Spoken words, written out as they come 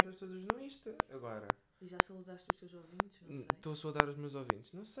todos no Insta. Agora. E já saludaste os teus ouvintes? Não sei. Estou a saudar os meus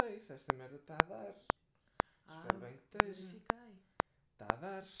ouvintes. Não sei se esta merda está a dar. Espero bem que esteja. Verifiquei. Está a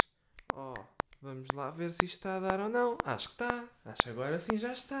dar. Vamos lá ver se isto está a dar ou não. Acho que está. Acho que agora sim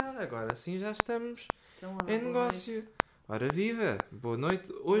já está. Agora sim já estamos Então, em negócio. Noite. Ora viva. Boa noite.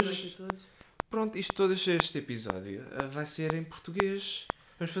 Boa Hoje, noite a todos. pronto, este episódio vai ser em português.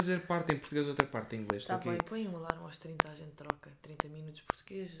 Vamos fazer parte em português e outra parte em inglês. Está Estou bem, aqui. põe um alarme aos 30, a gente troca. 30 minutos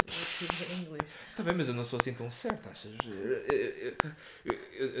português, outros em inglês. Está bem, mas eu não sou assim tão certo, achas?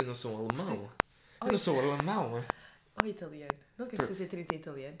 Eu não sou um alemão. Eu não sou alemão. Ou italiano. Não queres fazer 30 em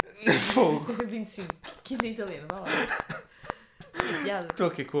italiano? Fogo. 25. 15 em italiano, vá lá. Piada. Estou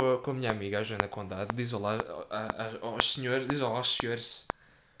aqui com a minha amiga, a Joana Condado. Diz olá aos senhores. Diz olá aos senhores.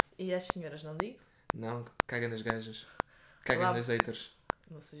 E às senhoras não digo? Não, caga nas gajas. Caga Olá. nas haters.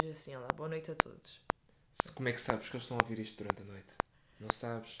 Não seja assim, olá. Boa noite a todos. Como é que sabes que eles estão a ouvir isto durante a noite? Não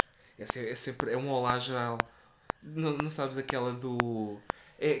sabes? É sempre um olá geral. Não sabes aquela do...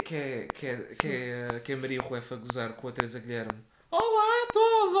 Que é a Maria Ruefa a gozar com a Teresa Guilherme. Olá a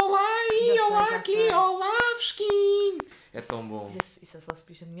todos, olá aí, Já olá sei, já aqui, sei. olá Fresquinho. É tão bom. Isso é só se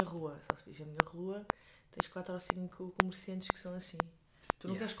pisa na minha rua. Só se pisa na minha rua, tens 4 ou 5 comerciantes que são assim. Tu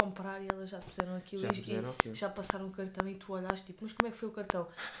não queres comprar e elas já te puseram aquilo e já passaram o cartão e tu olhaste tipo, mas como é que foi o cartão?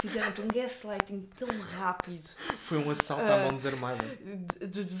 Fizeram-te um gaslighting tão rápido. Foi um assalto à mão desarmada.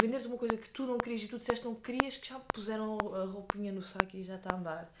 De vender-te uma coisa que tu não querias e tu disseste não querias, que já puseram a roupinha no saco e já está a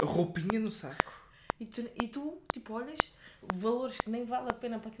andar. A roupinha no saco. E tu tipo, olhas valores que nem vale a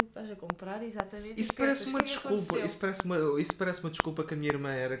pena para aquilo que estás a comprar, exatamente. Isso parece uma desculpa. Isso parece uma desculpa que a minha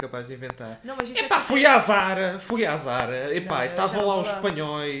irmã era capaz de inventar. Não, mas isso Epá, fui à Zara. Epá, Não, estavam eu já lá vou os lá.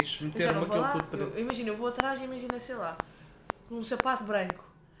 espanhóis. Meteram-me aquilo tudo para dentro. Imagina, eu vou atrás e imagina, sei lá, um sapato branco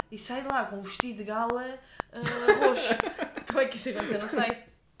e sai de lá com um vestido de gala roxo. Como é que isso aconteceu? Não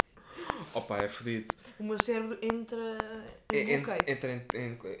sei. Opa, é fodido. O meu cérebro entra em bloqueio. Entra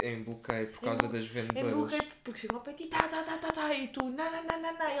em bloqueio por causa das Em vendedoras. bloqueio porque chegam ao pé de ti, tá, e tu, não,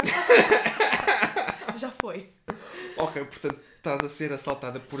 já foi. Ok, portanto estás a ser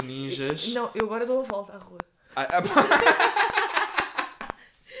assaltada por ninjas. Não, eu agora dou a volta à rua.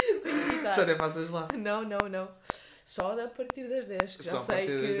 Já nem passas lá. Não. Só a partir das 10. Que Só já a sei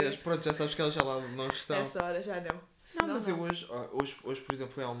partir das que 10. Pronto, já sabes que elas já lá não estão. essa hora já não. Não, mas eu hoje, por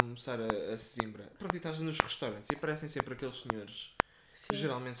exemplo, fui almoçar a Sesimbra. Pronto, e estás nos restaurantes e aparecem sempre aqueles senhores, que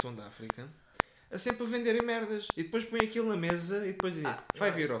geralmente são da África, a sempre a venderem merdas. E depois põem aquilo na mesa e depois dizem,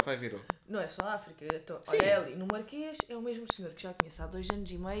 vai virou. Não é só a África. Sim. Olha ali, no Marquês é o mesmo senhor que já conheço há 2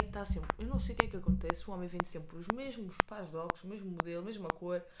 anos e meio, está sempre... Eu não sei o que é que acontece, o homem vende sempre os mesmos pares de óculos, o mesmo modelo, a mesma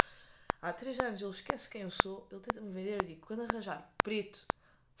cor. Há 3 anos ele esquece quem eu sou, ele tenta-me vender, eu digo, quando arranjar preto,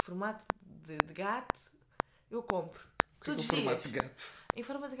 formato de gato, eu compro. Todos os dias. formato de gato. Em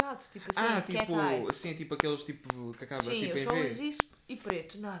forma de gato, tipo assim, cat eye. Assim, tipo aqueles tipo que acaba Sim, tipo eu em só V. uso isso e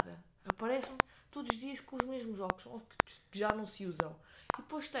preto, nada. Aparecem todos os dias com os mesmos óculos, que já não se usam. E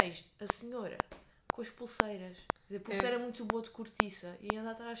depois tens a senhora com as pulseiras. Quer dizer, pulseira muito boa de cortiça e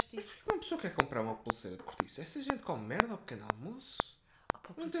anda atrás de ti. Uma pessoa quer comprar uma pulseira de cortiça. Essa gente come merda ao pequeno almoço.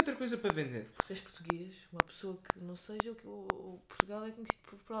 Não tem outra coisa para vender. Porque és português, uma pessoa que não seja o que o Portugal é conhecido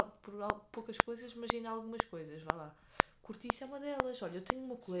por poucas coisas, mas ainda algumas coisas, vá lá. Cortiça é uma delas. Olha, eu tenho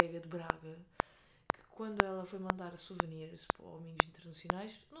uma colega de Braga que quando ela foi mandar souvenirs para amigos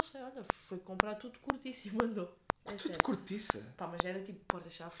internacionais, não sei, olha, foi comprar tudo de cortiça e mandou. Tudo de cortiça? Pá, mas era tipo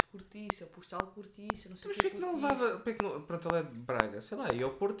porta-chaves de cortiça, postal de cortiça, não sei Mas o porquê que não levava... Pronto, ela é de Braga. Sei lá, e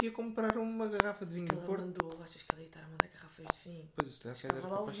ao Porto ia comprar uma garrafa de vinho do Ela Porto. mandou, achas que ela ia estar a mandar garrafas de vinho? Pois isso deve ser. Estava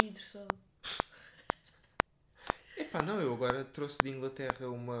lá o vidro só. Epá, não, eu agora trouxe de Inglaterra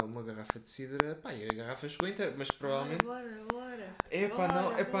uma garrafa de cidra. Pá, e a garrafa chegou inteira, mas provavelmente... Bora. Epá,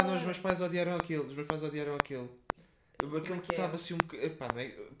 não, os meus pais odiaram aquilo. Aquilo que sabe assim um bocadinho... Epá, não é...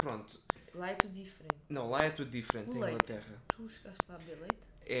 Pronto. Lá é tudo diferente. Não, lá é tudo diferente em Inglaterra. Tu chegaste lá a beber leite?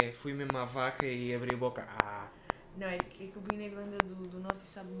 É, fui mesmo à vaca e abri a boca. Não, é que eu vim na Irlanda do Norte e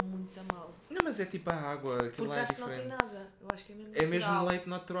sabe muito a mal. Não, mas é tipo a água, aquilo porque lá é acho diferente. que não tem nada. Eu acho que é mesmo É natural. mesmo leite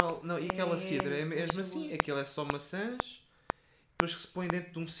natural. Não, e aquela cidra é mesmo sabor. assim. Aquilo é só maçãs, depois que se põe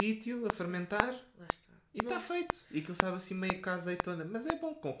dentro de um sítio a fermentar Lá está. e está feito. E aquilo sabe assim meio com a azeitona. Mas é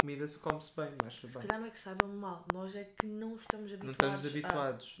bom, com comida se come-se bem, acho Se bem. calhar não é que saibam mal. Nós é que não estamos habituados. Não estamos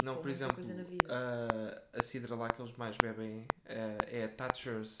habituados. Não, por muita exemplo, coisa na vida. a cidra lá que eles mais bebem é a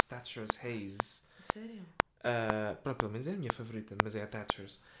Thatcher's Haze. Sério? Pronto, pelo menos é a minha favorita, mas é a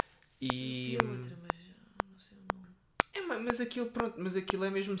Thatcher's. E outra, mas não sei o nome. mas aquilo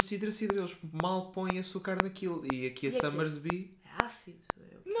é mesmo cidra. Eles mal põem açúcar naquilo. E aqui a Summersby... É ácido.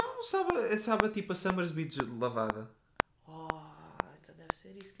 Não, sabe tipo a Summersby lavada. Oh, então deve ser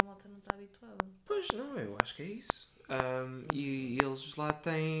ser isso que a malta não está habituada. Pois não, eu acho que é isso. E eles lá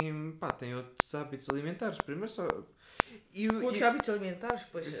têm outros hábitos alimentares. Primeiro só... Outros hábitos alimentares,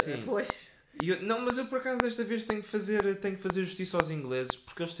 pois. Sim. Pois. Não, mas eu por acaso desta vez tenho que fazer justiça aos ingleses,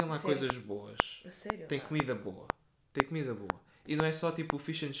 porque eles têm lá coisas boas. A sério? Tem comida boa. Tem comida boa. E não é só tipo o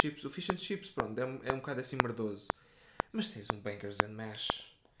fish and chips. O fish and chips, pronto, é um bocado assim merdoso. Mas tens um bangers and mash.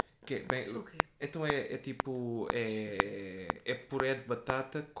 Que é bem, então é tipo... É puré de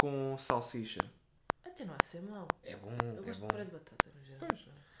batata com salsicha. Até não há de ser mau. É bom, Eu gosto bom. de puré de batata, no geral.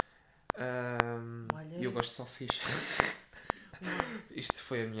 E eu gosto de salsicha. Isto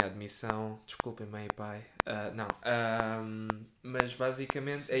foi a minha admissão. Desculpem, mãe e pai. Mas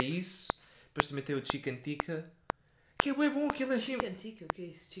basicamente é isso. Depois também tem o chicken tikka. Que é bem bom, aquilo é assim. Chicken tikka, o que é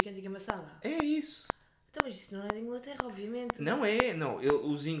isso? Chicken tikka masala? É isso. Então, mas isso não é da Inglaterra, obviamente. Não é, não.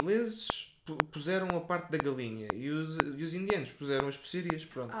 Os ingleses puseram a parte da galinha e os indianos puseram as especiarias,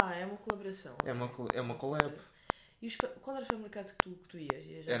 pronto. É uma colaboração. É uma collab. E qual era o supermercado que tu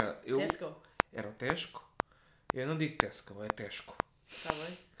ias? Tesco? Era o Tesco. Eu não digo Tesco, é Tesco. Está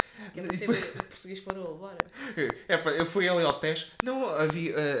bem. Que é para ser português parou, bora. Eu fui ali ao Tesco. Não,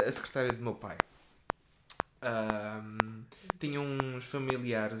 havia a secretária do meu pai. Tinha uns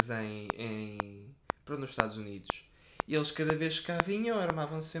familiares nos Estados Unidos. E eles cada vez que cá vinham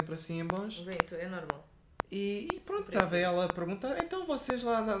armavam-se sempre assim em bons. Vento, é normal. E pronto, estava ela a perguntar: então vocês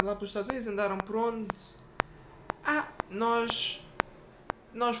lá pelos Estados Unidos andaram por onde? Nós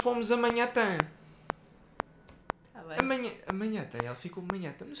fomos a Manhattan. Tá bem. A Manhattan, ela ficou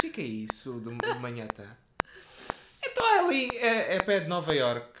Manhattan. Mas o que é isso do Manhattan? Então é ali, é pé de Nova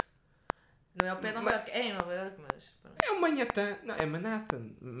York. Não é o pé de Nova York, é em Nova York, mas... Pronto. É o Manhattan. Não, é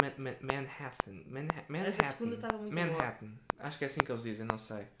Manhattan. Manhattan. Essa segunda estava muito Manhattan. Boa. Acho que é assim que eles dizem, não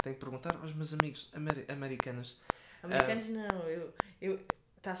sei. Tenho que perguntar aos meus amigos americanos. Americanos não.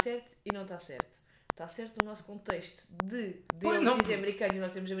 Está certo e não está certo. Está certo no nosso contexto de eles dizem americanos e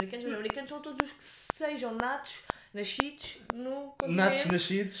nós temos americanos, mas americanos são todos os que sejam nascidos no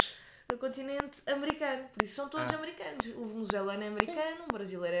continente. No continente americano, por isso são todos americanos. O venezuelano é americano, o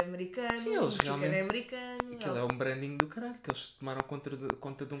brasileiro é americano, o mexicano é americano. Aquilo é um branding do caralho, que eles tomaram conta de um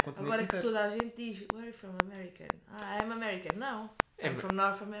continente agora inteiro. Que toda a gente diz, where are you from, American? I'm American. Não, I'm from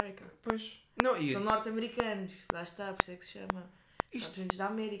North America. Pois. São norte-americanos, lá está, por isso é que se chama Estados Unidos da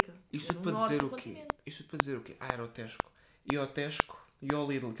América. Isto para dizer o quê? Era o Tesco. E ao Tesco e ao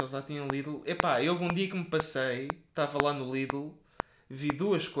Lidl, que eles lá tinham Lidl. Eu um dia que me passei, estava lá no Lidl, vi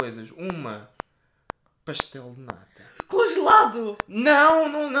duas coisas. Uma, pastel de nata. Congelado!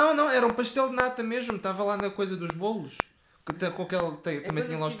 Não, era um pastel de nata mesmo. Estava lá na coisa dos bolos. Também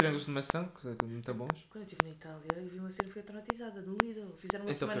tinha lá os triângulos de maçã, que são muito bons. Quando eu estive na Itália, eu vi uma cena que foi traumatizada no Lidl. Fizeram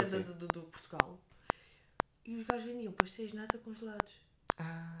uma semana do Portugal. E os gajos vendiam pastéis de nata congelados.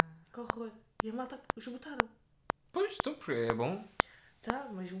 Que horror. E a malta esgotaram. Pois, então, porque é bom. Tá,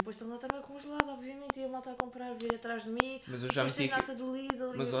 mas um pastel de nata também é congelado, obviamente. E a malta a comprar, vir atrás de mim. Mas eu já meti pastéis de nata do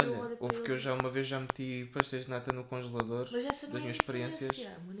Lidl. Mas olha, houve que eu uma vez já meti pastéis de nata no congelador. Mas essa não das minhas experiências.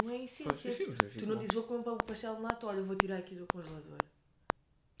 Mas não é essência. Pois, tu não dizes, vou comer um pastel de nata, olha, vou tirar aqui do congelador.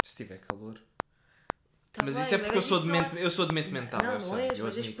 Se tiver calor. Tá mas bem, isso é porque eu sou de mente mental. Não és,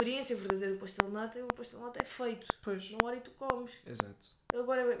 mas a experiência verdadeira do pastel de nata é feito. Pois. Na hora e tu comes. Exato.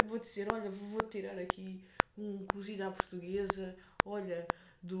 Agora vou dizer, olha, vou tirar aqui um cozido à portuguesa, olha,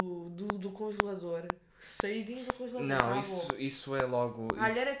 do congelador. Saídinho do congelador. Não, isso é logo. A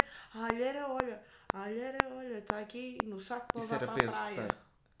alheira, olha, está aqui no saco para levar para a praia.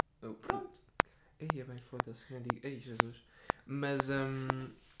 Pronto. Ei, é bem, foda-se, nem digo. Ei, Jesus. Mas,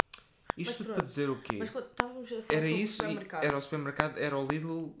 isto tudo para dizer o quê? Mas quando estávamos a falar era sobre isso, era o supermercado, era o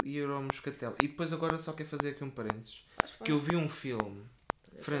Lidl e era o Moscatel. E depois agora só quero fazer aqui um parênteses. Que eu vi um filme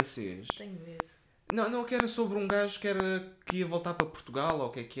francês. Tenho medo. Não, que era sobre um gajo que ia voltar para Portugal, ou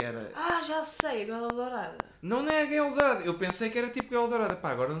o que é que era? Já sei, a Gaiola Dourada. Não é a Gaiola Dourada. Eu pensei que era tipo Gaiola Dourada.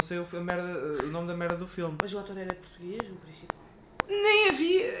 Agora não sei o nome da merda do filme. Mas o ator era português, o principal? Nem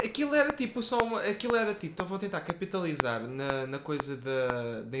havia. Aquilo era tipo estavam a tentar capitalizar na coisa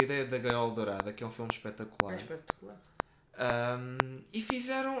da ideia da Gaiola Dourada, que é um filme espetacular. É espetacular. E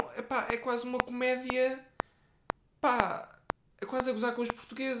fizeram. É quase uma comédia. É quase a gozar com os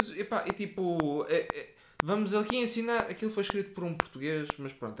portugueses. E tipo. Vamos aqui ensinar. Aquilo foi escrito por um português,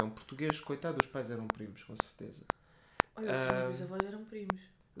 mas pronto, é um português. Coitado, os pais eram primos, com certeza. Olha, os meus bisavós eram primos.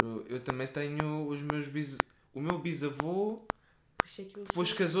 Eu também tenho os meus o meu bisavô.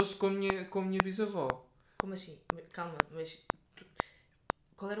 Depois casou-se com a minha bisavó. Como assim? Calma, mas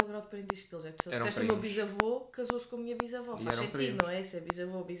qual era o grau de parentesco deles? É que eram disseste o meu bisavô casou-se com a minha bisavó. Faz sentido, primos. Não é? Se é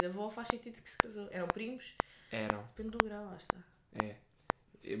bisavó, faz sentido que se casou. Eram primos? Eram. Depende do grau, lá está. É.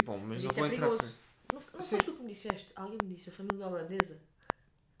 Bom, mas Mas não isso vou é entrar... perigoso. Não foste tu que me disseste? Alguém me disse, a família holandesa.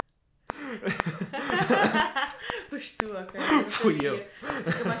 Pois tu, ok. Fui eu. Isso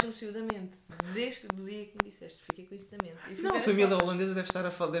nunca mais me saiu da mente. Desde o dia que me disseste, fiquei com isso na mente. E fui Não, ver a as família fotos. holandesa deve estar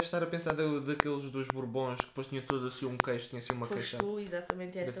a pensar daqueles dos Bourbons que depois tinha todo assim um queixo, tinha assim uma Foste queixa. tu,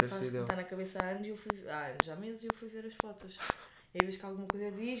 exatamente, Deve esta ter frase sido que me eu. está na cabeça há anos, há meses, e eu fui ver as fotos. E aí vês que alguma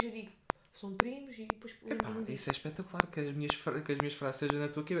coisa diz, eu digo, são primos, e depois lembro-me Isso disso. é espetacular, que as minhas frases sejam na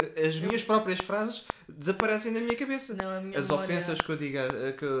tua cabeça. As minhas próprias frases desaparecem da minha cabeça. Não, a minha As memória- ofensas que eu digo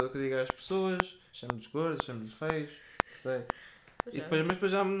às pessoas, chamo-lhes gordos, chamo-lhes feios, sei. Pois E é. depois, mas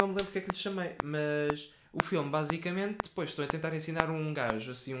depois já não me lembro porque é que lhe chamei. Mas o filme, basicamente, depois estou a tentar ensinar um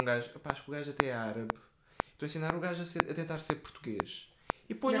gajo, pá, acho que o gajo até é árabe. Estou a ensinar o gajo a tentar ser português.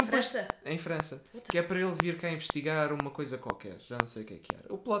 E ponho Na um França? em França. Que é para ele vir cá investigar uma coisa qualquer. Já não sei o que é que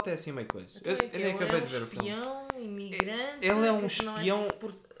era. O plot é assim meio coisa. Então, Eu nem acabei de ver um o filme. espião, imigrante... Ele é um que não espião-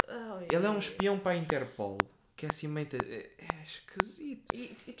 Ai, Ele é um espião para a Interpol. Que é assim meio... É esquisito. E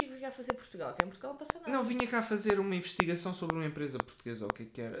o que é que vinha a fazer em Portugal? Que em Portugal não passa nada. Não, vinha cá fazer uma investigação sobre uma empresa portuguesa. Ou o que é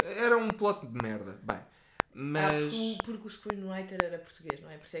que era. Era um plot de merda. Bem, mas... Porque o screenwriter era português, não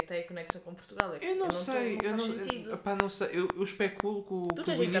é? Por isso é que tem a conexão com Portugal. É que Eu não sei. Não faz sentido. Não sei. Eu especulo que o Tu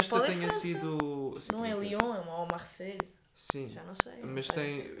tens guionista Interpol em tenha França. sido... Sim, Não é tem- Lyon, é uma Marseille. Sim. Já não sei. Mas não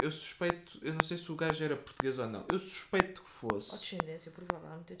sei. tem... Eu suspeito... Eu não sei se o gajo era português ou não. Eu suspeito que Ou fosse. descendência, provável.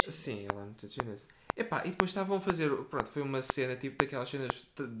 Há muita descendência. Sim, ela é muita descendência. Epá, e depois estavam a fazer... Pronto, foi uma cena tipo daquelas cenas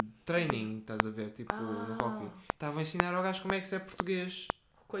de training, estás a ver? Tipo no hockey. Estavam a ensinar ao gajo como é que se é português.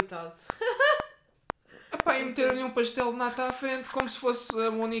 Coitado. Epá, e meteram-lhe um pastel de nata à frente como se fosse a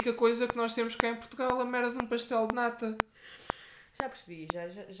única coisa que nós temos cá em Portugal, a merda de um pastel de nata. Já percebi, já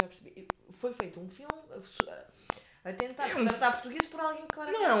percebi. Foi feito um filme a tentar É se tratar português por alguém que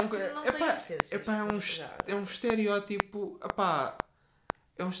claramente Não, não tem essências. epá, Já. é um estereótipo. Epá,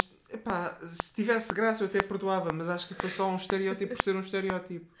 epá, se tivesse graça eu até perdoava, mas acho que foi só um estereótipo por ser um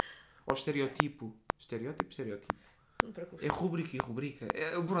estereótipo. Ou estereotipo. Estereótipo. Não te preocupes. É rúbrica e rubrica.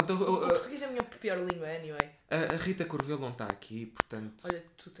 Pronto, O português é a minha pior língua, anyway. a Rita Corvelo não está aqui, portanto. Olha,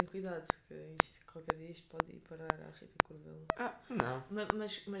 tu tem cuidado, que qualquer dia isto pode ir parar à Rita Corvelo. Não.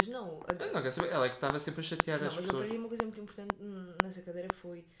 Mas não. Eu não quero saber. Ela é que estava sempre a chatear Não, as mas eu pessoas. aprendi uma coisa muito importante nessa cadeira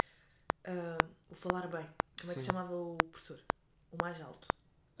foi o falar bem. Como é que se Sim. chamava o professor? O mais alto.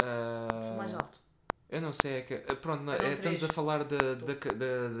 Ah, O mais alto. Eu não sei, é que. Pronto, não, Eram estamos três. a falar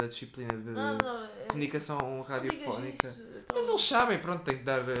da disciplisa de Não. comunicação Não radiofónica. digas isso, então, Mas eles sabem, pronto, tem que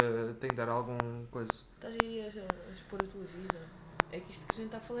dar algum coisa. estás aí a expor a tua vida. É que isto que a gente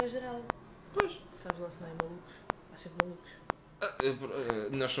está a falar é geral. Pois. Sabes lá se não é malucos? Há sempre malucos.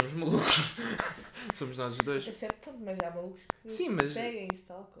 Nós somos malucos. Somos nós os dois. É certo, pronto, mas há malucos que Sim, mas- seguem e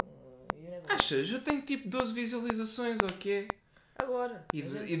stalkam. You never know. Achas? Eu tenho tipo 12 visualizações, ou quê? Agora. E, a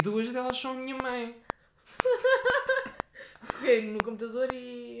gente- e duas delas são a minha mãe. Peguei no computador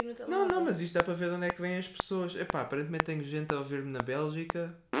e no telemóvel. Não, mas isto dá para ver de onde é que vêm as pessoas. Epá, aparentemente tenho gente a ouvir-me na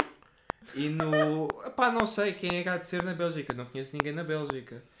Bélgica. E no... Epá, não sei quem é que há de ser na Bélgica. Não conheço ninguém na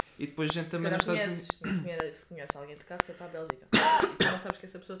Bélgica. E depois gente Se também calhar nos Estados Unidos. conheces, se conhece alguém de cá que foi para a Bélgica. E tu não sabes que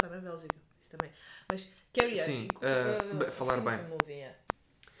essa pessoa está na Bélgica. Isso também. Mas, carry on. Sim, falar bem.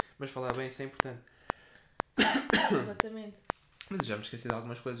 Mas falar bem, isso é importante. Completamente. Mas já me esqueci de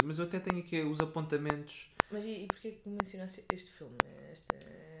algumas coisas. Mas eu até tenho aqui os apontamentos. Mas e porquê que mencionaste este filme? Esta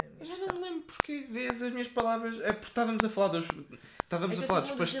é a minha Eu já questão. não me lembro porque vês as minhas palavras. É porque estávamos a falar dos. Estávamos É a que falar eu dos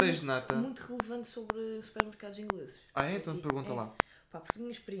tenho uma pastéis de visão nata. muito relevante sobre supermercados ingleses. Ah, é? Então Aqui. pergunta É. lá. Pá, porque a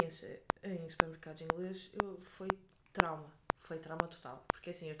minha experiência em supermercados ingleses foi trauma. Foi trauma total. Porque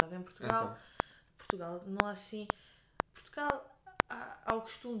assim, eu estava em Portugal. Então. Portugal não há assim. Portugal há o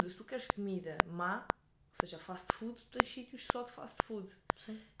costume de se tu queres comida má, ou seja, fast food, tu tens sítios só de fast food.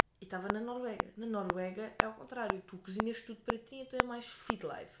 Sim. E estava na Noruega. Na Noruega é ao contrário. Tu cozinhas tudo para ti, então é mais fit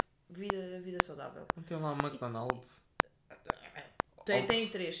life. Vida saudável. Não tem lá um McDonald's. Tem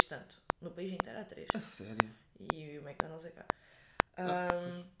 3, tanto. No país inteiro há 3. A sério? E o McDonald's é cá.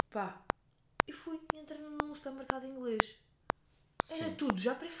 Pá. E fui e entrei num supermercado inglês. Era Sim. tudo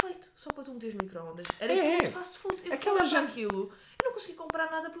já pré-feito. Só para tu meteres no micro-ondas. Era É, tudo é. fast food. Eu Aquela Aquela gente- aquilo. Eu não consegui comprar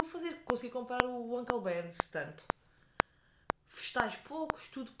nada para eu fazer. Consegui comprar o Uncle Ben's, tanto. Vegetais poucos,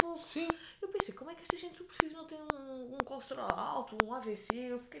 tudo pouco. Sim. Eu pensei, como é que esta gente super preciso não tem um colesterol alto, um AVC?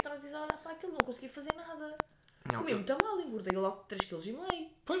 Eu fiquei traumatizada a olhar para aquilo, não consegui fazer nada. Não, Comi muito mal, engordei logo 3,5 kg.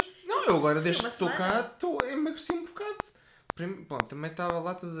 Pois. Não, eu agora desde uma que estou semana. cá emagreci um bocado. Bom, também estava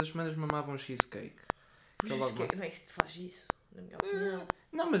lá todas as semanas mamava um cheesecake. Que é logo mais. Não é isso que te faz isso, na minha opinião.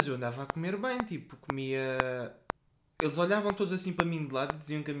 Não, mas eu andava a comer bem, tipo, comia... Eles olhavam todos assim para mim de lado e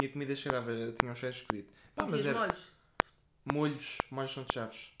diziam que a minha comida cheirava, tinha um cheiro esquisito. Pá, mas Metias era... molhos. Molhos são de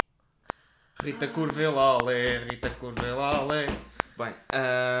chaves. Rita Curvelale, Rita Curvelale. Bem,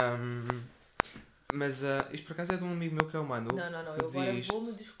 mas isto por acaso é de um amigo meu que é o Manu. Não, eu agora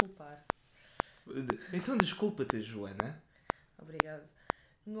vou-me desculpar. Então desculpa-te, Joana. Obrigado.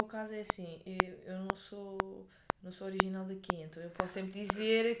 No meu caso é assim, eu não sou original daqui, então eu posso sempre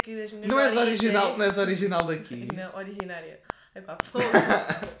dizer que das minhas origens... Não és original daqui. Não, originária. Epá,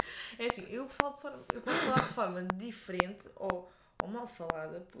 é assim, eu posso falar de forma diferente ou mal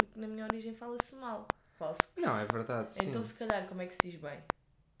falada, porque na minha origem fala-se mal. Não, é verdade, sim. Então se calhar, como é que se diz bem?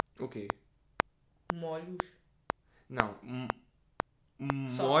 O quê? Molhos. Não,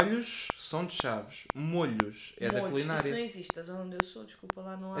 molhos são de chaves. Molhos é da culinária. Isso não existe, a zona onde eu sou, desculpa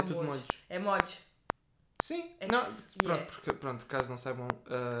lá, não há molhos. É tudo molhos. É molhos. Sim, pronto, caso não saibam,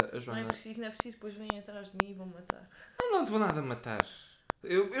 a Joana... Não é preciso, depois vêm atrás de mim e vão matar. Não te vou nada matar.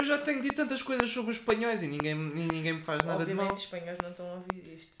 Eu já tenho dito tantas coisas sobre os espanhóis e ninguém me faz nada de mal. Obviamente os espanhóis não estão a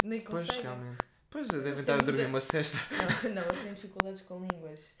ouvir isto, nem conseguem. Pois, realmente. Pois, devem estar a dormir uma cesta. Não, eles têm dificuldades com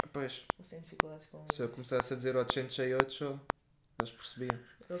línguas. Pois. Eles têm dificuldades com línguas. Se eu começasse a dizer 88, eles percebiam.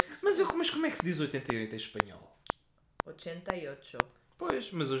 Mas como é que se diz 88 em espanhol? 88.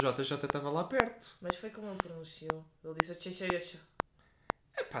 Pois, mas o JJ estava lá perto. Mas foi como ele pronunciou. Ele disse 88.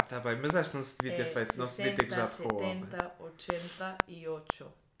 Epá, tá bem, mas acho que não se devia ter feito, não se devia ter gozado com o homem. 70,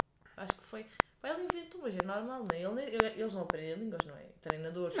 88. Acho que foi. Ele inventou, mas é normal, não é? Eles não aprendem línguas, não é?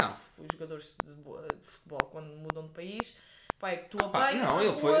 Treinadores, os jogadores de futebol, quando mudam de país, tu apanhas. Não,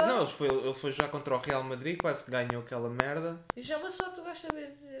 ele foi já contra o Real Madrid, quase que ganhou aquela merda. E já é uma sorte o gajo saber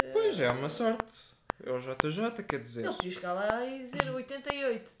dizer. Pois, é uma sorte. É o JJ, quer dizer. Ele podia chegar lá e dizer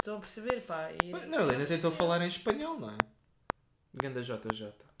 88, estão a perceber, pá. Não, ele ainda tentou falar em espanhol, não é? Ganda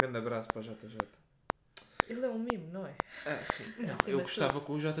JJ. Grande abraço para o JJ. Ele é um mimo, não é? Sim. Não, eu gostava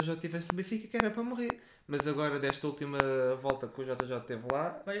que o JJ tivesse no Benfica, que era para morrer. Mas agora, desta última volta que o JJ teve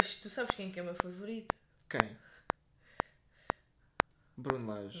lá... Mas tu sabes quem que é o meu favorito? Quem? Bruno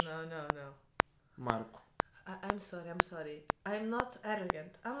Lage. Não. Marco. I'm sorry. I'm not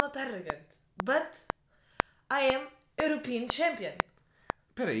arrogant. But I am European champion.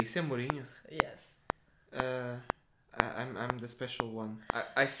 Espera aí, isso é Mourinho? Yes. I'm the special one.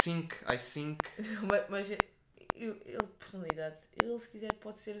 I think. mas ele, personalidade, ele se quiser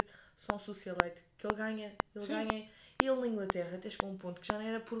pode ser só um socialite, que ele ganha. Ele na Inglaterra até chegou a um ponto que já não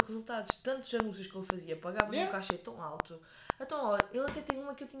era por resultados. Tantos anúncios que ele fazia, pagava um cachê tão alto. Então, olha, ele até tem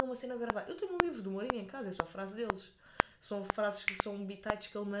uma que eu tinha uma cena gravada. Eu tenho um livro do Mourinho em casa, é só frase deles. São frases que são bitites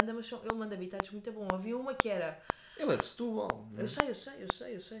que ele manda, mas ele manda bitites muito bom. Havia uma que era... Ele é de Setúbal. Eu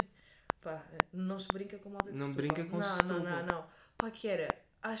sei. Pá, não se brinca com malta de Setúbal. Não brinca com Setúbal. Não. Pá, que era...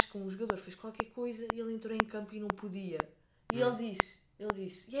 Acho que um jogador fez qualquer coisa e ele entrou em campo e não podia. E ele disse,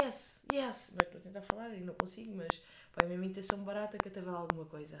 yes. Mas estou a tentar falar e não consigo, mas... Pá, é uma imitação barata que até vale alguma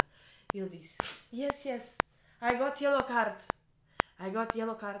coisa. E ele disse, yes. I got yellow card.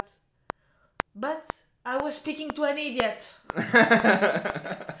 But I was speaking to an idiot.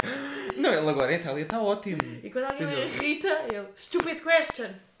 Não, ele agora em Itália está ótimo. E quando alguém me irrita, ele... Stupid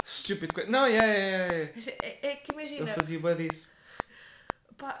question. Não, É que imagina... Ele fazia bem disso.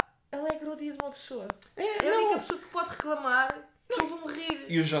 Pá, alegra o dia de uma pessoa. É a única pessoa que pode reclamar que eu vou-me rir.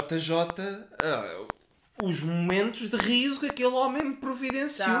 E o JJ... os momentos de riso que aquele homem me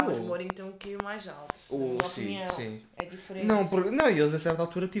providenciou. Mas o Mourinho tem um quilo mais alto. Sim. É diferente. Não, eles a certa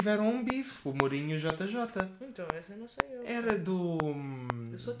altura tiveram um bife. O Mourinho e o JJ. Então, essa não sei eu. Era do...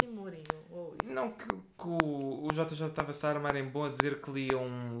 Eu sou time Mourinho. Não, que o JJ estava-se a armar em bom a dizer que lia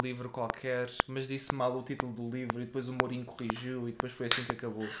um livro qualquer, mas disse mal o título do livro e depois o Mourinho corrigiu e depois foi assim que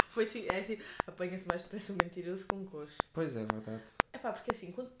acabou. Foi assim, apanha-se mais depressa um mentiroso que um coxo. Pois é, verdade. É pá, porque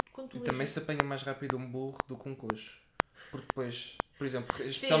assim, quando tu lês... Também se apanha mais rápido um burro do que um coxo. Porque depois, por exemplo,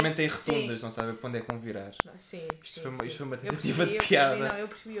 especialmente em rotundas, não sabe para onde é que vão virar. Isto foi uma tentativa de piada. Eu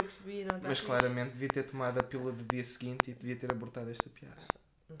percebi. Não, mas claramente devia ter tomado a pílula do dia seguinte e devia ter abortado esta piada.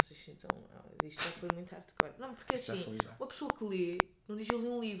 Não sei se então, isto já foi muito hardcore. Não, porque assim, uma pessoa que lê, não diz eu li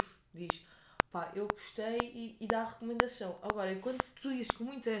um livro, diz pá, eu gostei e dá a recomendação. Agora, quando tu dizes com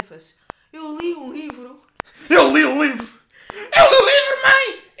muita ênfase, eu li um livro, mãe!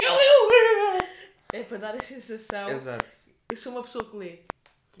 É para dar a sensação. Exato. Eu sou uma pessoa que lê.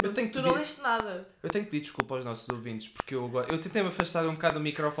 Tu não leste nada. Eu tenho que pedir desculpa aos nossos ouvintes, porque eu tentei-me afastar um bocado do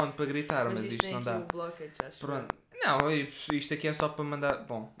microfone para gritar, mas isto não dá. Pronto. Não, isto aqui é só para mandar...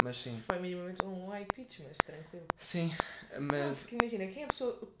 Bom, mas sim. Foi minimamente um high pitch, mas tranquilo. Sim, mas... Não, porque imagina, quem é a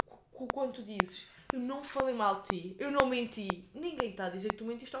pessoa... Quando tu dizes, eu não falei mal de ti, eu não menti, ninguém está a dizer que tu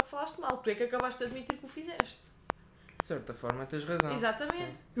mentiste ou que falaste mal. Tu é que acabaste de admitir que o fizeste. De certa forma tens razão.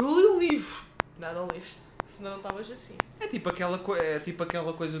 Exatamente. Sim. Eu li um livro. Não leste. Senão não estavas assim. É tipo aquela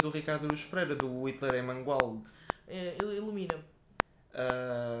coisa do Ricardo Aruz Pereira, do Hitler em Mangualde. Ilumina-me.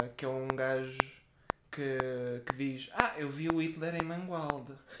 Que é um gajo que diz: eu vi o Hitler em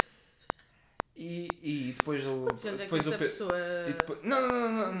Mangualde. E depois o. Depois o pessoa.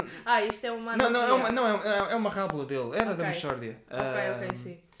 Não. Isto é uma. É uma rábula dele. Era da Mexórdia. Ok,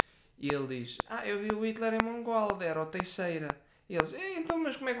 sim. E ele diz: eu vi o Hitler em Mangualde, era o Teixeira. E eles: então,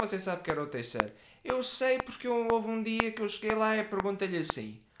 mas como é que você sabe que era o Teixeira? Eu sei porque houve um dia que eu cheguei lá e perguntei-lhe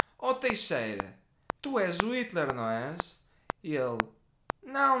assim: Teixeira, tu és o Hitler, não és? E ele: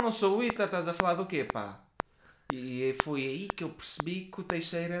 não sou o Hitler, estás a falar do quê, pá? E foi aí que eu percebi que o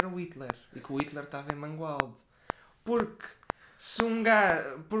Teixeira era o Hitler e que o Hitler estava em Mangualde. Porque se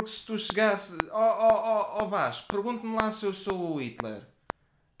tu chegasse... Vasco, pergunte-me lá se eu sou o Hitler.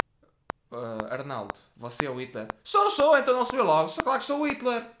 Arnaldo, você é o Hitler? Sou, então não sou eu logo. Só claro que sou o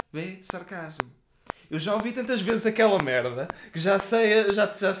Hitler. Vê? Sarcasmo. Eu já ouvi tantas vezes aquela merda que já sei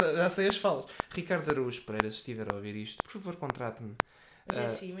as falas. Ricardo Araújo Pereira, se estiver a ouvir isto, por favor, contrate-me. Mas é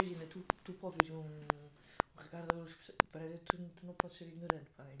assim, imagina, tu para ouvires um Ricardo Araújo Pereira, tu não podes ser ignorante,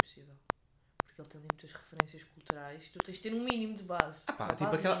 pá, é impossível. Porque ele tem ali muitas referências culturais, tu tens de ter um mínimo de base.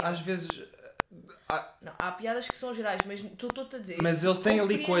 Às vezes... Não, há piadas que são gerais, mas estou-te a dizer... Mas ele tem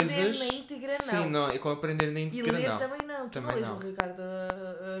ali coisas... Na íntegra, não. Sim, não, e compreender na íntegra, não. E ler também não. Tu não lês o Ricardo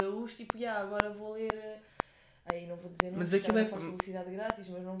Araújo, tipo, agora vou ler... Aí não vou dizer, mas aquilo não faço publicidade grátis,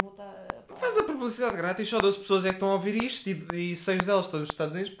 mas não vou estar... Faz a publicidade grátis, só 12 pessoas é que estão a ouvir isto e 6 delas estão nos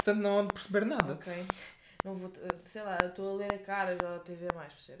Estados Unidos, portanto não há de perceber nada. Ok. Não vou, sei lá, estou a ler a caras à TV+,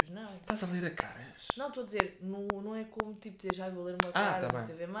 percebes? Não. Estás a ler a caras? Não, estou a dizer, não é como tipo dizer, já vou ler uma cara na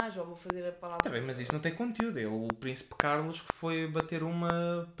TV+, ou vou fazer a palavra... Está bem, mas isso não tem conteúdo, é o Príncipe Carlos que foi bater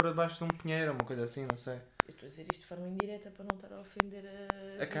uma para baixo de um pinheiro, uma coisa assim, não sei. Eu estou a dizer isto de forma indireta para não estar a ofender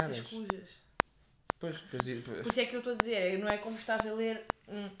as caras. cujas. Pois. Por isso é que eu estou a dizer, não é como estás a ler...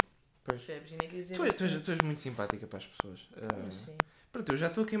 Percebes? E nem queria dizer... Tu és muito simpática para as pessoas. Sim. Pronto, eu já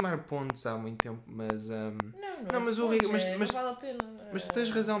estou a queimar pontos há muito tempo, mas... mas não vale a pena. Mas tu tens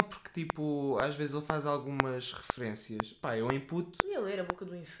razão, porque tipo, às vezes ele faz algumas referências. Pá, eu inputo... Tu ia ler A Boca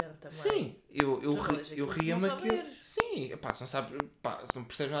do Inferno também. Sim, eu ria-me aquilo. Sim, se não sabe, se não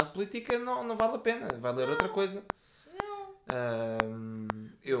percebes nada de política, não vale a pena. Vai ler outra coisa.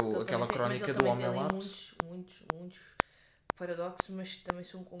 Aquela crónica do Homem Lapso. Muitos paradoxos, mas também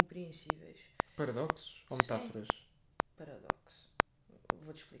são compreensíveis. Paradoxos? Ou metáforas? Paradoxo.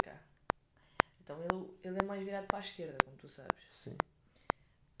 Vou-te explicar. Então ele é mais virado para a esquerda, como tu sabes. Sim.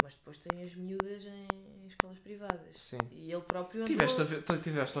 Mas depois tem as miúdas em escolas privadas. Sim. E ele próprio andou...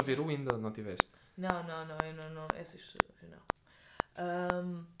 Tiveste a ouvir o Windows, não tiveste? Não, eu não, essas pessoas,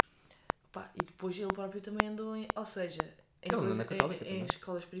 não. E depois ele próprio também andou em... Ou seja, em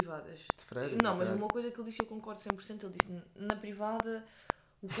escolas privadas. De freiras, não, mas uma coisa que ele disse, eu concordo 100%, ele disse, na privada...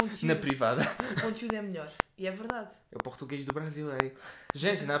 O conteúdo, na privada. O conteúdo é melhor. E é verdade. É o português do Brasil, é.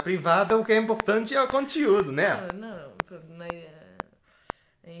 Gente, na privada o que é importante é o conteúdo, né? Não.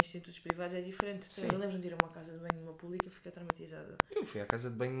 Em institutos privados é diferente. Eu lembro-me de ir a uma casa de banho numa pública e fiquei traumatizada. Eu fui à casa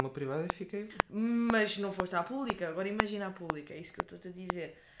de banho numa privada e fiquei... Mas não foste à pública. Agora imagina a pública. É isso que eu estou-te a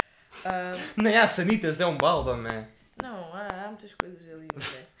dizer. Nem há sanitas, é um balde, não é? Não, há muitas coisas ali.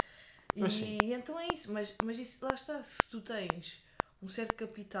 E então é isso. Mas isso, lá está. Se tu tens um certo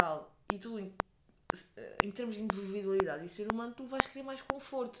capital e tu, em termos de individualidade e ser humano, tu vais querer mais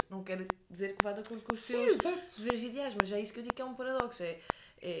conforto. Não quero dizer que vá de acordo com os teus deveres ideais, mas é isso que eu digo que é um paradoxo.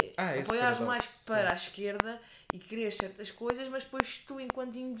 Apoiares mais para a esquerda e querer certas coisas, mas depois tu,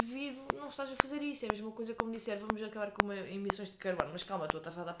 enquanto indivíduo, não estás a fazer isso. É a mesma coisa como disser, vamos acabar com emissões de carbono, mas calma, estou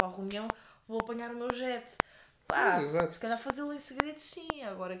atrasada para a reunião, vou apanhar o meu jet. Se calhar fazê-lo em segredo, sim.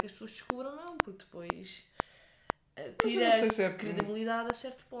 Agora que as pessoas descubram, não, porque depois... tira credibilidade a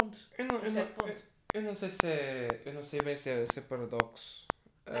certo ponto. Eu não sei bem se é paradoxo.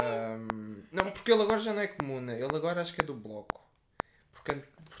 Não, porque ele agora já não é comuna. Ele agora acho que é do Bloco.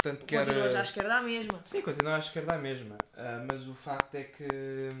 Portanto, continua já à esquerda à mesma. Sim, continua à esquerda à mesma. Mas o facto é que...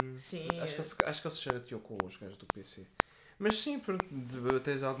 Sim. Acho que ele se chateou com os gajos do PC. Mas sim,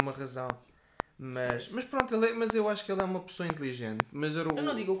 tens alguma razão. Mas pronto, mas eu acho que ele é uma pessoa inteligente. Mas eu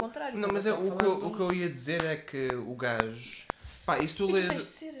não digo o contrário. Não, mas o que eu ia dizer é que o gajo... Pá, isso tu lês... Tu tens de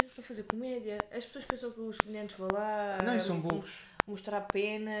ser para fazer comédia. As pessoas pensam que os comediantes vão lá... Não, e são burros. Mostrar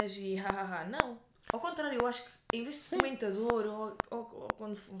penas e não. Ao contrário, eu acho que em vez de comentador ou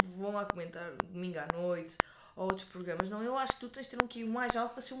quando vão lá comentar domingo à noite ou outros programas, não, eu acho que tu tens de ter um quilo mais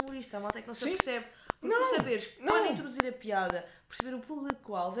alto para ser humorista. A malta é que não se percebe. Porque tu saberes que quando introduzir a piada, perceber o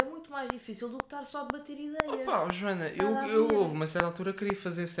público-alvo é muito mais difícil do que estar só a debater ideias. Opa, Joana, eu houve uma certa altura queria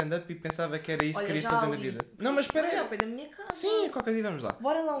fazer stand-up e pensava que era isso que queria fazer na vida. Não, mas espera aí. Mas é ao pé da minha casa. Sim, qualquer dia vamos lá.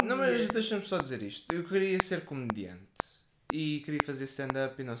 Bora lá Não, mas deixa-me só dizer isto. Eu queria ser comediante e queria fazer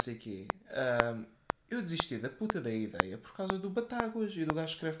stand-up e não sei o quê. Eu desisti da puta da ideia por causa do Batáguas e do gajo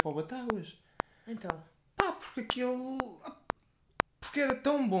que escreve para o Batáguas. Então? Pá, porque aquilo... Porque era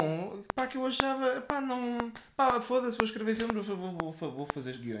tão bom, pá, que eu achava, pá, não... Pá, foda-se, vou escrever filmes, vou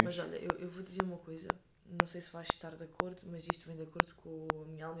fazer guiões. Mas olha, eu vou dizer uma coisa, não sei se vais estar de acordo, mas isto vem de acordo com a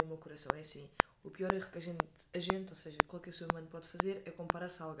minha alma e o meu coração. É assim, o pior erro que a gente, ou seja, qualquer ser humano pode fazer é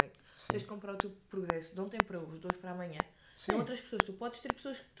comparar-se a alguém. Sim. Tens de comparar o teu progresso de ontem para hoje, de hoje para amanhã. Sim. Com outras pessoas. Tu podes ter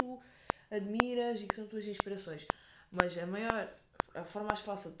pessoas que tu admiras e que são tuas inspirações, mas a forma mais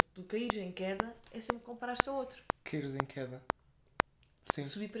fácil de cair em queda é sempre comparar-te a outro. Caíres em queda. Sim.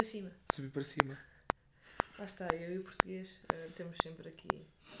 Subir para cima. Subir para cima. Lá está, eu e o português temos sempre aqui...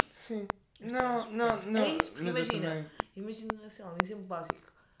 Sim. Não. É isso, porque imagina, sei lá, um exemplo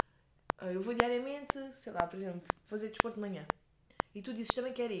básico. Eu vou diariamente, sei lá, por exemplo, fazer desporto de manhã. E tu dizes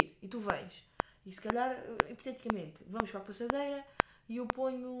também quer ir. E tu vens. E se calhar, hipoteticamente, vamos para a passadeira e eu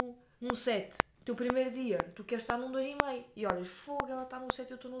ponho um 7. Teu primeiro dia, tu queres estar num 2,5. E olhas, fogo, ela está num 7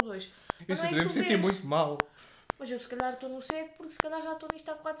 e eu estou no 2. Isso também me senti muito mal. Mas eu se calhar estou no 7 porque se calhar já estou nisto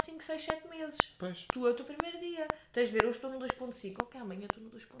há 4, 5, 6, 7 meses. Pois. Tu é o teu primeiro dia. Tens de ver, eu estou no 2.5. Ok, amanhã estou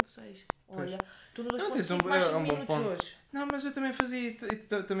no 2.6. Olha, estou no 2.5 mais 5 minutos hoje. Não, mas eu também fazia isso,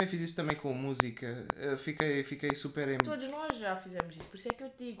 também fiz isso também com música. Fiquei super em... Todos nós já fizemos isso. Por isso é que eu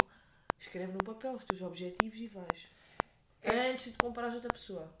te digo, escreve no papel os teus objetivos e vais. Antes de comparares outra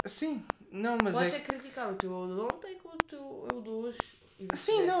pessoa. Sim, não, mas podes criticar o teu eu de ontem com o teu eu de hoje.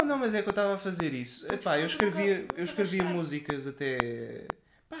 Sim, não, mas é que eu estava a fazer isso. Epá, eu escrevia músicas até...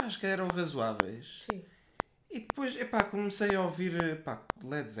 Pá, acho que eram razoáveis. Sim. E depois, epá, comecei a ouvir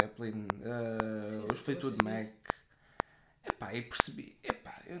Led Zeppelin, os Fleetwood Mac. Epá, e percebi,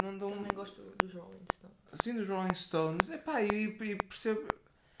 epá, eu não dou... Também gosto dos Rolling Stones. Assim, dos Rolling Stones. Epá, e percebo...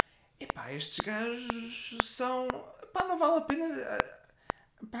 Epá, estes gajos são... Epá, não vale a pena...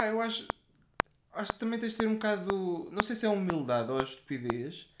 Epá, eu acho que também tens de ter um bocado... Não sei se é humildade ou a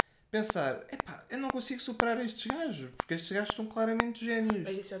estupidez. Pensar, epá, eu não consigo superar estes gajos. Porque estes gajos são claramente génios.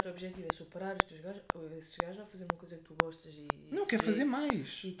 Mas esse é o teu objetivo, é superar estes gajos, ou fazer uma coisa que tu gostas e não, quer fazer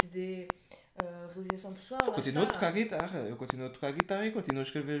mais. E te dê realização pessoal. Eu continuo a tocar guitarra. E continuo a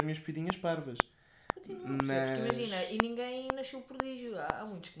escrever as minhas pedinhas parvas. Mas... Porque imagina, e ninguém nasceu prodígio. Há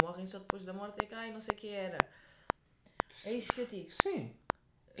muitos que morrem só depois da morte, é que não sei o que era. É isso que eu digo. Sim.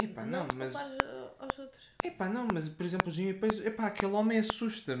 Epá, não, mas... aos outros. Epá, não, mas por exemplo o Jimmy Page, epá, aquele homem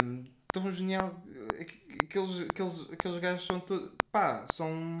assusta-me. Tão genial. Aqueles gajos são todos... Pá,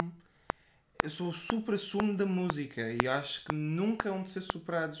 são... Eu sou o supra-sumo da música e acho que nunca hão de ser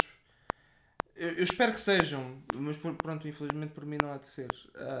superados. Eu espero que sejam, mas pronto, infelizmente por mim não há de ser.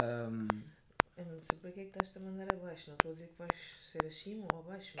 Eu não sei para que é que estás-te a mandar abaixo. Não estou a dizer que vais ser acima ou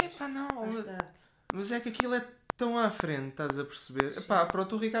abaixo. Mas epá, não. Mas é que aquilo é tão à frente, estás a perceber? Epá,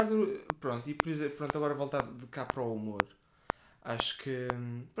 pronto, o Ricardo... Pronto, e por exemplo, pronto, agora voltar de cá para o humor. Acho que...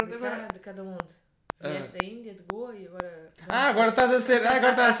 Pronto, de cada onde? Vieste da Índia, de Goa e agora... agora estás a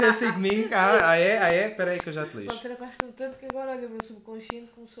ser assim comigo? É? Espera aí que eu já te lixo. Trataste-me tanto que agora, olha, o meu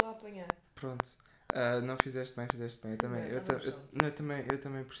subconsciente começou a apanhar. Pronto. Não fizeste bem. Eu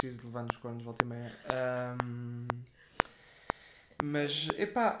também preciso de levar nos cornos, volta e meia. Mas,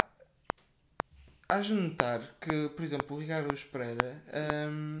 epá... Hás de notar que, por exemplo, o Ricardo Pereira,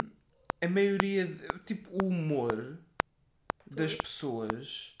 a maioria, tipo, o humor das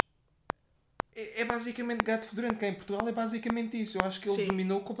pessoas é basicamente gato fedorento. Cá em Portugal é basicamente isso. Eu acho que ele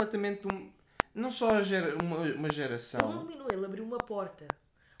dominou completamente, não só uma geração. Ele não dominou, ele abriu uma porta.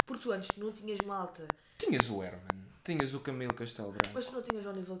 Porque tu antes não tinhas malta. Tinhas o Herman, tinhas o Camilo Castelo Branco. Mas tu não tinhas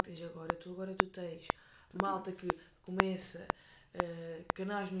ao nível que tens agora. Agora tu tens malta que começa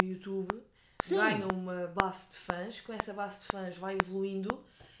canais no YouTube... Sim. Ganha uma base de fãs, com essa base de fãs vai evoluindo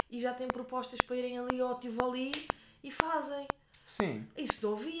e já tem propostas para irem ali ao Tivoli e fazem. Sim. Isso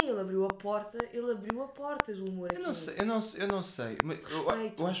não havia, ele abriu a porta do humor aqui. Eu não sei.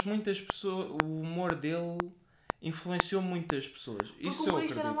 Eu acho que muitas pessoas, o humor dele influenciou muitas pessoas. Porque isso o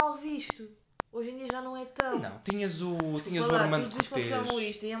humorista era mal visto. Hoje em dia já não é tão. Não, tinhas o Armando Cortês. Tu dizes que é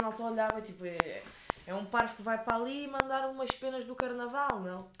humorista e a malta olhava, tipo, é um parvo que vai para ali e mandar umas penas do carnaval,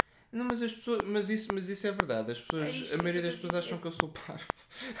 não? Não, mas as pessoas, mas isso é verdade. As pessoas, a maioria das pessoas acham que eu sou parvo.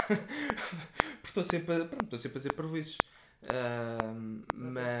 Porque estou sempre a dizer parvoices.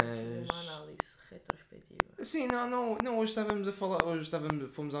 Não Mas... fazer uma análise retrospectiva. Sim, não, hoje estávamos a falar,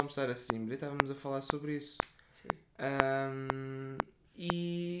 fomos almoçar a Simbra e estávamos a falar sobre isso. Sim.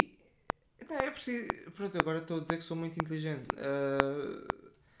 E não, é preciso, pronto, agora estou a dizer que sou muito inteligente.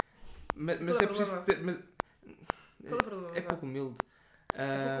 Mas é preciso ter, mas, Qual é o problema? é pouco humilde.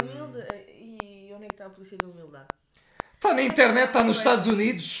 É pouco humilde e onde é que está a polícia da humildade? Está na internet, está nos Estados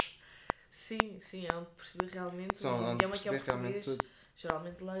Unidos. Sim, é onde perceber realmente Só o onde idioma que é o perceber realmente português. tudo.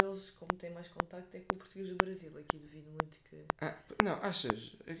 Geralmente lá eles, como têm mais contacto, é com o português do Brasil. Aqui duvido muito que... Não,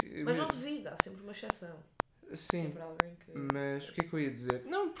 achas? Mas não devido, há sempre uma exceção. Sim, Sempre alguém que... mas o que é que eu ia dizer?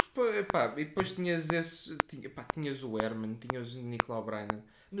 Não, pá, e depois tinhas tinhas o Herman, tinhas o Nicolau Breiner.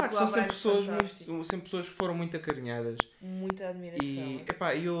 Pá, que são sempre pessoas que foram muito acarinhadas. Muita admiração.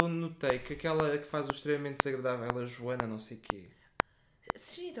 E eu notei que aquela que faz o extremamente desagradável, a Joana, não sei o quê.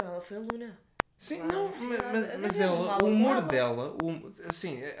 Sim, então ela foi aluna. Sim, não, mas ela, o humor dela,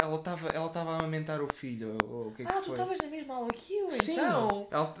 assim, ela estava a amamentar o filho, ou o que é que foi? Tu estavas na mesma aula que eu, sim, então.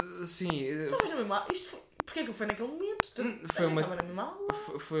 Sim. Estavas na mesma aula. Porquê que foi naquele momento? Estava na mesma aula?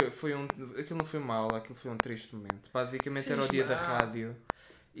 Aquilo não foi uma aula, aquilo foi um triste momento. Basicamente Sim, era o dia da rádio.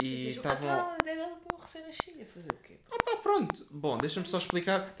 E estavam... Ela com recém-nascido a fazer o quê? Pronto. Bom, deixa-me só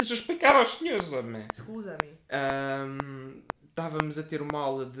explicar. Deixa-me explicar aos senhores, homem. Escusa-me. Estávamos a ter uma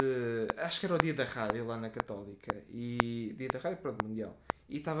aula de... Acho que era o dia da rádio lá na Católica. E... Dia da rádio, pronto, mundial.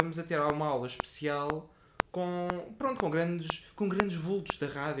 E estávamos a ter uma aula especial com grandes vultos da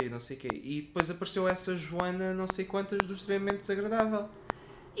rádio e não sei o quê. E depois apareceu essa Joana, não sei quantas, do extremamente desagradável.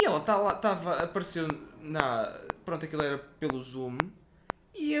 E ela apareceu na... Pronto, aquilo era pelo Zoom.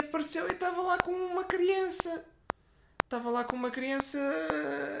 E apareceu e estava lá com uma criança. Estava lá com uma criança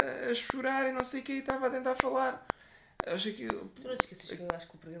a chorar e não sei o quê. E estava a tentar falar. Acho que... Tu não te esqueces que eu acho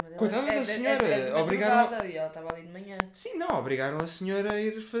que o programa dela Coitada da senhora. Obrigaram... E ela estava ali de manhã. Sim, não. Obrigaram a senhora a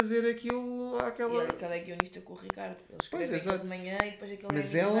ir fazer aquilo àquela... E aquela é guionista com o Ricardo. Eles escrevem aquilo de manhã e depois aquilo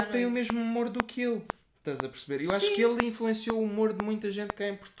Mas ela tem o mesmo humor do que ele. Estás a perceber? Eu acho que ele influenciou o humor de muita gente cá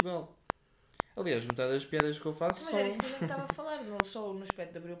em Portugal. Aliás, metade das piadas que eu faço Mas era isso que a gente estava a falar. Não só no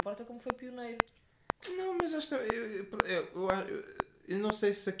aspecto de abrir a porta, como foi pioneiro. Não, mas eu não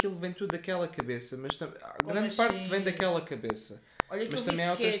sei se aquilo vem tudo daquela cabeça, mas grande parte vem daquela cabeça. Olha que mas também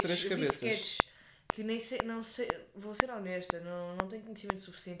há outras três cabeças. Que nem sei, não sei, vou ser honesta, não tenho conhecimento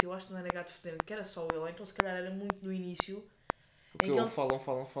suficiente. Eu acho que não era gato fedendo, que era só ele, então se calhar era muito no início. Porque eles falam,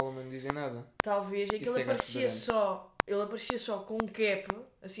 mas não dizem nada. Talvez, é que ele aparecia só com um cap,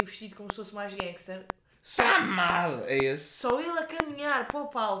 assim vestido como se fosse mais gangster. Está mal! É esse. Só ele a caminhar para o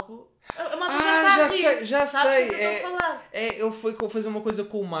palco. A malta já sei. Ele foi fazer uma coisa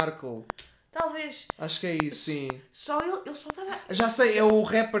com o Markle. Talvez. Acho que é isso, sim. Só ele só estava... Já sei, é o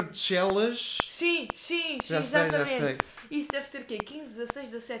rapper de Chelas. Sim, exatamente. Já sei. Isso deve ter quê? 15, 16,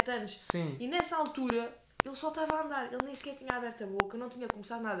 17 anos. Sim. E nessa altura, ele só estava a andar. Ele nem sequer tinha aberto a boca, não tinha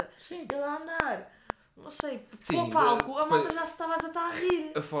começado nada. Sim. Ele a andar. Não sei, para o palco, a malta já se estava a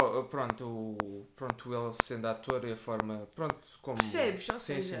rir. Pronto, ele sendo ator e a forma... Pronto, como... Percebes? Ou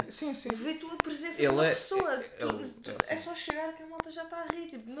seja, sim. vê tu a presença de uma pessoa. É só chegar que a malta já está a rir.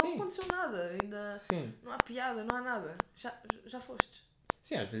 Tipo, não aconteceu nada. Ainda não há piada, não há nada. Já foste.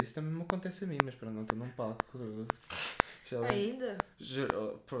 Sim, às vezes isso também me acontece a mim, mas para não estou num palco. Ainda?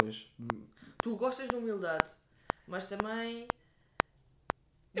 Pois. Tu gostas de humildade, mas também...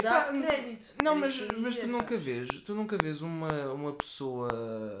 Dá-te crédito. Não, mas tu nunca vês uma pessoa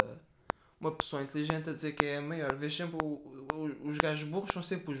inteligente a dizer que é a maior. Vês sempre os gajos burros são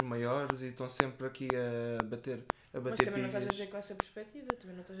sempre os maiores e estão sempre aqui a bater mas também não estás a dizer com essa perspectiva.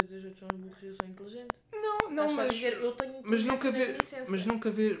 Também não estás a dizer que os outros são burros e eu sou inteligente. Não, mas dizer, eu tenho mas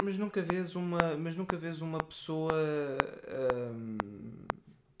nunca vês uma pessoa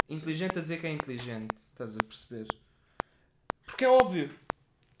inteligente a dizer que é inteligente. Estás a perceber? Porque é óbvio.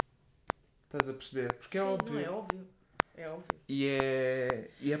 Estás a perceber? Porque é óbvio. Não é óbvio. É óbvio. E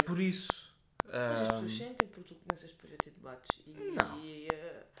é por isso. Mas as pessoas sentem porque tu começas depois a ter debates.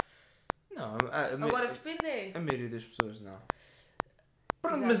 Não. Agora depende. A maioria das pessoas não.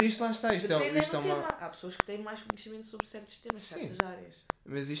 Pronto, exato. Mas isto lá está. Isto é uma... Há pessoas que têm mais conhecimento sobre certos temas, certas áreas.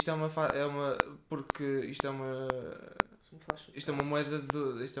 Mas isto é uma... Porque isto é uma... Isto é uma moeda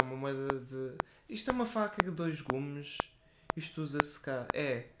de... Isto é uma faca de 2 gumes. Isto usa-se cá.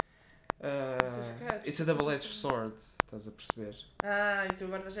 It's a double-edged sword. Estás a perceber? Então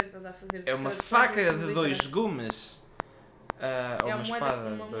agora estás a fazer... É uma faca de 2 gumes. Ou uma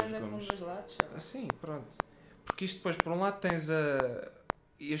espada de 2 gumes. Com 2 lados. Sim, pronto. Porque isto depois, por um lado, tens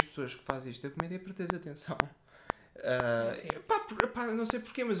e as pessoas que fazem isto, a comédia é para teres atenção. Não sei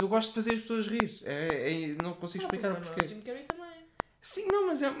porquê, mas eu gosto de fazer as pessoas rir. Não consigo explicar o porquê. Jim Carrey também. Sim, não,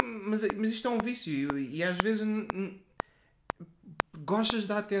 mas isto é um vício e às vezes gostas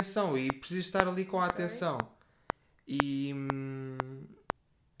da atenção e precisas estar ali com a atenção. E...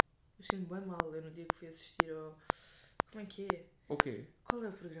 Eu sinto bem mal, eu no dia que fui assistir ao... Como é que é? O quê? Qual é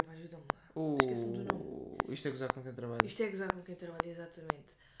o programa? Ajuda-me lá. Esqueci-me do nome. Isto é gozar com quem trabalha. Isto é gozar com quem trabalha,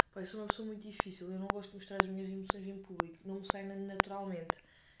 exatamente. Pá, eu sou uma pessoa muito difícil, eu não gosto de mostrar as minhas emoções em público, não me sai naturalmente.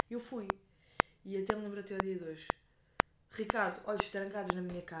 Eu fui, e até me lembro até ao dia de hoje. Ricardo, olhos trancados na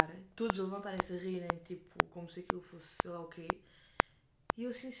minha cara, todos a levantarem-se a rirem, tipo, como se aquilo fosse sei lá o quê. E eu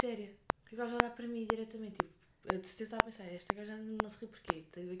assim, séria. O gajo a olhar para mim diretamente, tipo, de certeza estava a pensar, esta gaja não se ri porquê?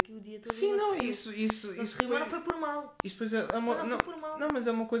 Teve aqui o dia todo. Sim, não, isso isso não foi por mal. Isto depois é uma, não foi por mal. não, mas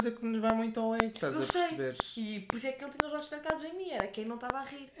é uma coisa que nos vai muito ao ego, estás Eu a perceber? E por isso é que ele tinha os olhos trancados em mim, era quem não estava a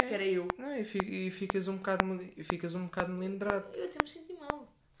rir, que era eu. Não, e ficas um bocado melindrado. Eu até me senti mal.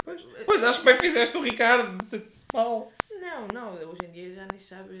 Pois acho que bem fizeste o Ricardo, me sentiste mal. Não, hoje em dia já nem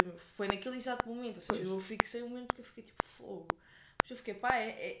sabe. Foi naquele exato momento, ou seja, eu fixei o momento porque eu fiquei tipo fogo. Mas eu fiquei, pá,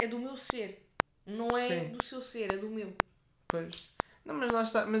 é do meu ser. Não é do seu ser, é do meu. Pois. Não, mas lá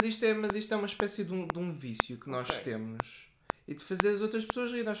está. Mas isto é uma espécie de um vício que nós temos. E de fazer as outras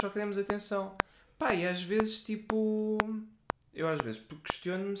pessoas rir. Nós só queremos atenção. Pá, e às vezes tipo... Eu às vezes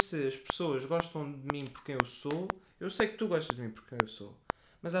questiono-me se as pessoas gostam de mim por quem eu sou. Eu sei que tu gostas de mim por quem eu sou.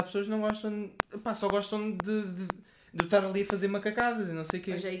 Mas há pessoas que não gostam... Pá, só gostam de estar ali a fazer macacadas e não sei o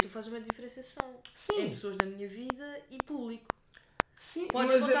quê. Mas aí tu fazes uma diferenciação. Sim. Entre pessoas da minha vida e público. Sim,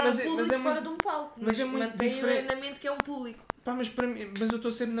 pode encontrar um público fora de um palco, mas é muito diferente na mente que é um público. Pá, mas eu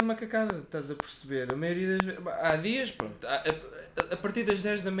estou sempre na macacada, estás a perceber? A maioria das vezes... Há dias, pronto, a partir das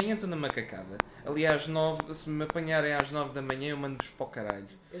 10 da manhã estou na macacada. Ali às 9, se me apanharem às 9 da manhã eu mando-vos para o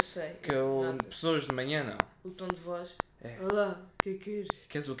caralho. Eu sei. Que pessoas de manhã não. O tom de voz. Olá, o que é que queres?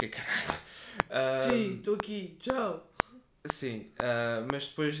 Queres o quê, caralho? Sim, estou aqui, tchau. Sim, mas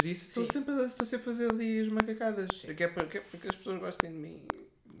depois disso estou sempre a fazer ali as macacadas. Que é porque as pessoas gostem de mim.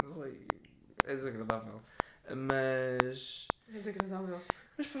 Não sei, é desagradável. Mas... É desagradável.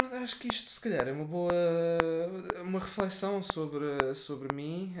 Mas pronto, acho que isto se calhar é uma boa... Uma reflexão sobre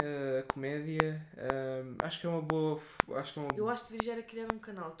mim, a comédia. Acho que é uma boa... Eu acho que deveria criar um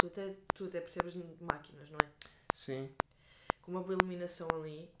canal. Tu até percebes de máquinas, não é? Sim. Com uma boa iluminação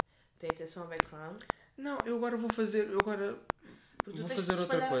ali. Tem atenção ao background. Não, eu agora vou fazer... Porque tu tens de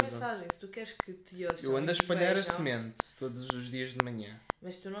outra coisa. A mensagem. Se tu queres que te ouçam, eu ando a espalhar a semente todos os dias de manhã.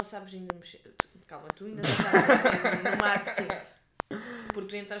 Mas tu não sabes ainda mexer. Calma, tu ainda não sabes no marketing. Porque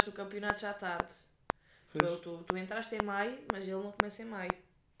tu entraste no campeonato já à tarde. Tu entraste em maio, mas ele não começa em maio.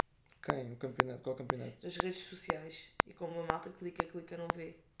 Quem? O campeonato? Qual campeonato? As redes sociais. E como a malta clica, não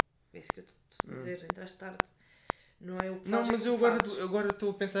vê. É isso que eu estou a dizer. Entraste tarde. Não é o que fazes. Não, mas eu agora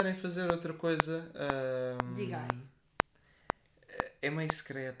estou a pensar em fazer outra coisa. Diga aí. É meio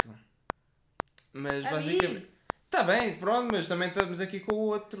secreto. Mas basicamente... Está bem, pronto, mas também estamos aqui com o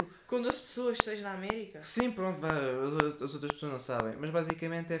outro. Com 12 pessoas, seja na América. Sim, pronto, as outras pessoas não sabem. Mas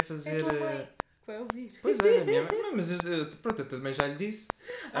basicamente é fazer... É a tua mãe que vai ouvir. Pois é, a minha mãe. Não, mas pronto, eu também já lhe disse.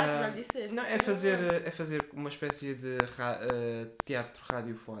 Tu já lhe disseste. Não, é fazer uma espécie de teatro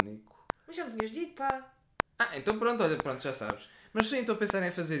radiofónico. Mas já me tinhas dito, pá. Então pronto, olha, já sabes. Mas sim, estou a pensar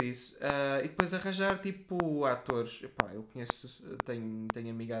em fazer isso. E depois arranjar tipo atores. Epá, eu conheço, tenho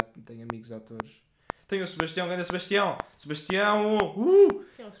amigos atores. Tenho o Sebastião, grande Sebastião! Sebastião!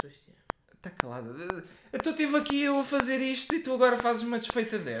 Quem é o Sebastião? Está calada. Então estive aqui eu a fazer isto e tu agora fazes uma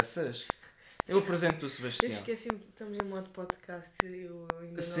desfeita dessas. Eu apresento o Sebastião. Eu esqueci-me que estamos em modo podcast. Eu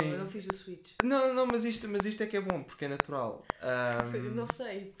ainda não fiz o switch. Não, mas isto é que é bom, porque é natural. Não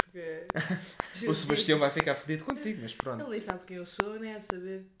sei, porque... o Sebastião vai ficar fodido contigo, mas pronto. Ele nem sabe quem eu sou, nem é de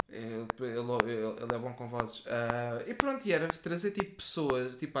saber. Ele é bom com vozes. E pronto, e era trazer tipo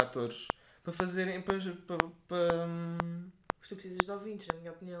pessoas, tipo atores, para fazerem... Para... Mas tu precisas de ouvintes, na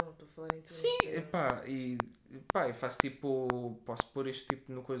minha opinião. Estou a falar em tudo. Sim, eu faço tipo... Posso pôr isto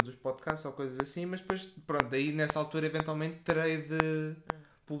tipo no coisa dos podcasts ou coisas assim, mas depois, pronto, daí nessa altura eventualmente terei de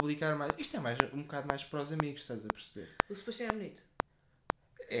publicar mais. Isto é um bocado mais para os amigos, estás a perceber? O Sebastião é bonito.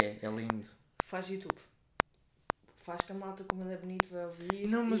 É lindo. Faz YouTube. Faz que a malta, como ele é bonito, vai ouvir.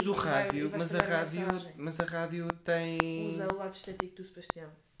 Não, mas o rádio, mas a rádio tem... Usa o lado estético do Sebastião.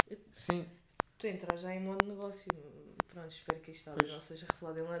 Sim. Tu entras já em modo negócio. Pronto, espero que isto não seja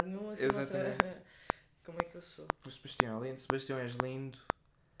revelado em lado nenhum. Assim exatamente. Mostra como é que eu sou. O Sebastião, além de Sebastião, és lindo.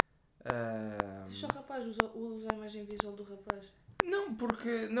 Só o rapaz, usa a imagem visual do rapaz. Não,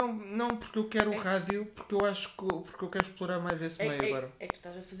 porque eu quero o rádio, porque eu quero explorar mais esse meio agora. É que tu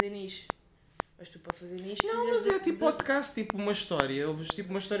estás a fazer nicho. Mas tu para fazer nicho... Não, mas é tipo podcast, tipo uma história. Eu vejo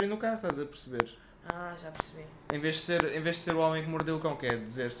tipo uma história no carro, estás a perceber? Ah, já percebi. Em vez de ser o homem que mordeu o cão, quer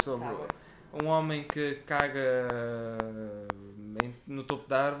dizer sobre um homem que caga no topo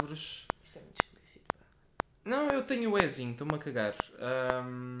de árvores. Isto é muito explícito, pá. Não, eu tenho o Ezinho, estou-me a cagar.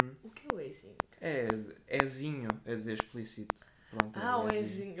 O que é o Ezinho? Ezinho, é dizer explícito. Pronto, o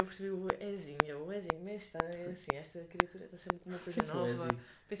Ezinho, eu percebi o Ezinho. O Ezinho, mas está assim, esta criatura está sempre com uma coisa nova.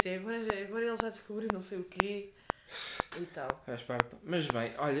 Pensei, agora ele já descobriu não sei o quê e tal. Faz parte. Mas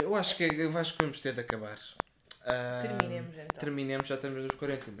bem, olha, eu acho que vamos ter de acabar. Terminemos então. Terminemos, já estamos nos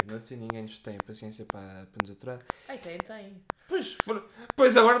 40 minutos e ninguém nos tem paciência para nos aturar. Ai, tem.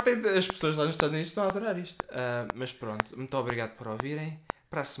 Pois agora as pessoas lá nos Estados Unidos estão a adorar isto. Mas pronto, muito obrigado por ouvirem.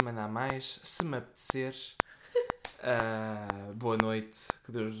 Para a semana a mais, se me apetecer. Boa noite,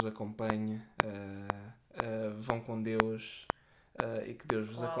 que Deus vos acompanhe. Vão com Deus e que Deus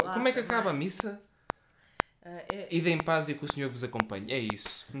vos acompanhe. Como é que acaba a missa? Idem em paz e que o Senhor vos acompanhe. É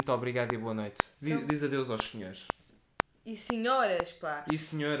isso. Muito obrigado e boa noite. Diz adeus aos senhores. E senhoras, pá. E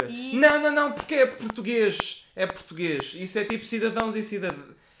senhoras. Não, porque é português. É português. Isso é tipo cidadãos e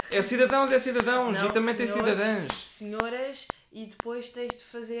cidadãos. É cidadãos Não, e também tem cidadãs. Senhoras e depois tens de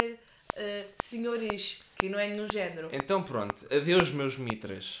fazer senhores, que não é nenhum género. Então pronto. Adeus, meus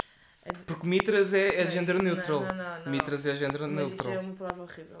mitras. Porque mitras é gender neutral. Não. Mitras é gender neutral. Mas isso é uma palavra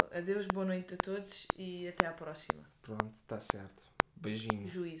horrível. Adeus, boa noite a todos e até à próxima. Pronto, está certo. Beijinho.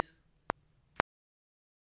 Juízo.